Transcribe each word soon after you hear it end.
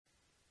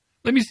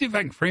Let me see if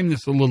I can frame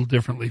this a little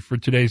differently for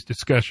today's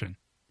discussion.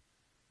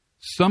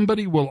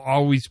 Somebody will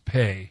always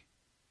pay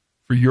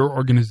for your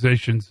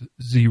organization's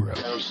zero.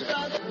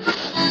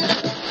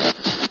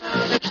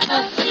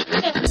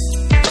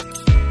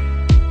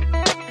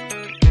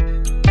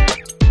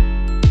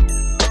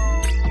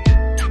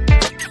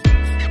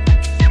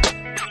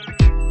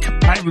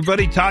 Hi,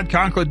 everybody. Todd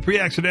Conklin,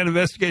 Pre-Accident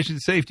Investigation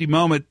Safety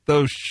Moment.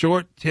 Those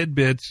short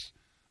tidbits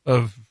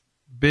of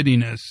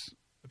biddiness,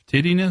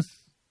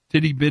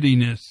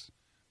 titty-bittiness.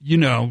 You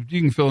know,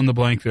 you can fill in the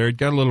blank there. It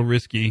got a little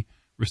risque.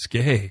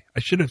 I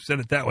should have said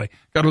it that way.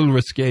 Got a little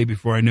risque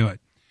before I knew it.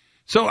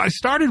 So I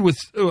started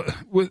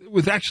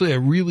with actually a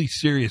really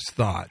serious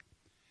thought,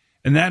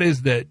 and that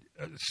is that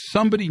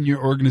somebody in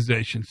your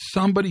organization,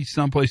 somebody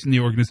someplace in the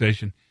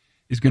organization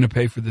is going to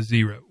pay for the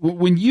zero.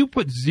 When you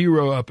put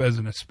zero up as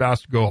an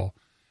espoused goal,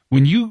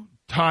 when you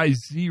tie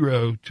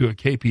zero to a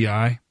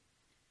KPI,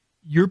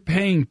 you're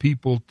paying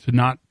people to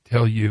not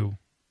tell you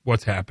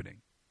what's happening.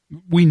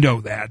 We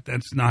know that.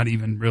 That's not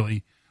even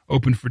really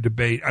open for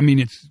debate. I mean,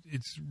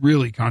 it's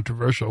really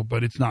controversial,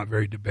 but it's not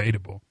very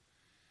debatable.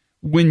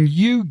 When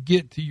you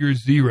get to your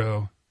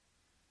zero,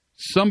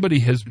 somebody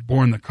has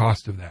borne the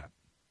cost of that,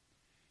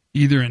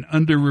 either in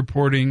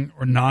underreporting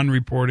or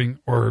non-reporting,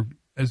 or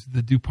as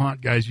the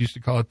DuPont guys used to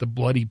call it, the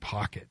bloody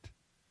pocket.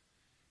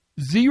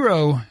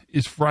 Zero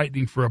is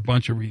frightening for a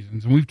bunch of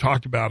reasons, and we've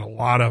talked about a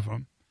lot of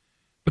them.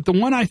 But the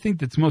one I think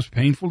that's most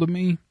painful to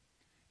me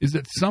is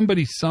that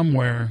somebody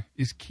somewhere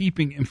is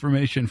keeping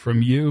information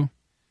from you,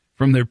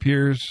 from their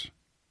peers,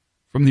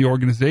 from the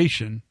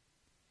organization,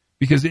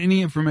 because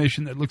any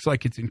information that looks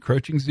like it's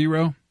encroaching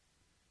zero,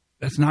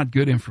 that's not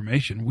good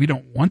information. We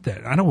don't want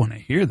that. I don't want to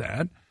hear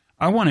that.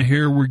 I want to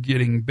hear we're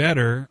getting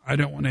better. I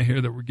don't want to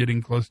hear that we're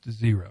getting close to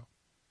zero.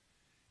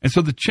 And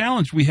so the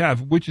challenge we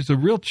have, which is a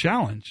real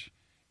challenge,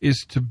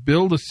 is to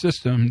build a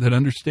system that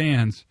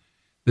understands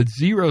that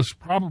zero is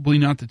probably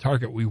not the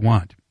target we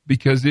want.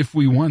 Because if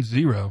we want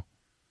zero,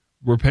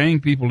 we're paying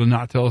people to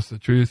not tell us the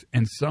truth,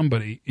 and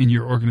somebody in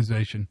your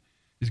organization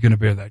is going to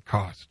bear that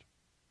cost.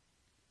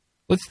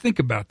 Let's think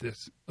about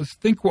this. Let's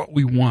think what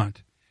we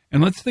want.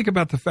 And let's think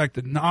about the fact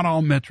that not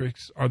all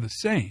metrics are the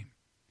same.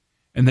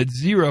 And that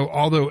zero,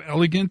 although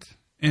elegant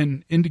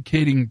and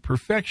indicating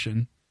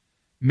perfection,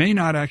 may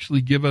not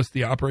actually give us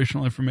the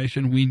operational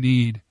information we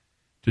need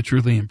to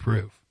truly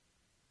improve.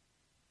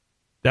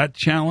 That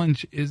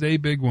challenge is a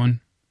big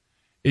one.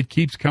 It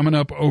keeps coming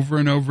up over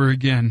and over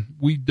again.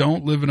 We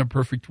don't live in a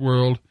perfect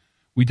world.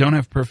 We don't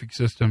have perfect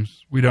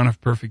systems. We don't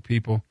have perfect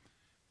people.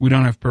 We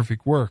don't have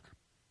perfect work.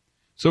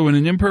 So in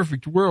an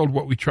imperfect world,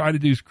 what we try to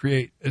do is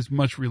create as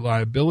much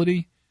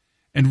reliability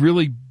and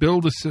really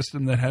build a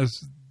system that has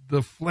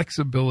the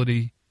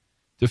flexibility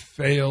to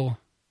fail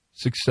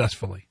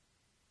successfully.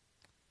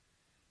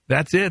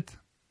 That's it.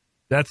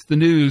 That's the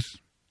news.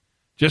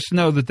 Just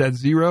know that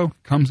zero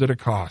comes at a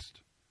cost.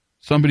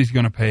 Somebody's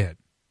going to pay it.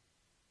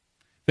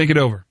 Think it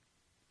over.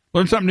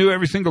 Learn something new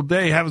every single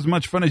day. Have as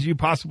much fun as you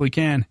possibly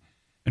can.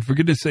 And for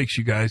goodness sakes,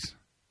 you guys,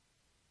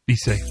 be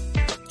safe.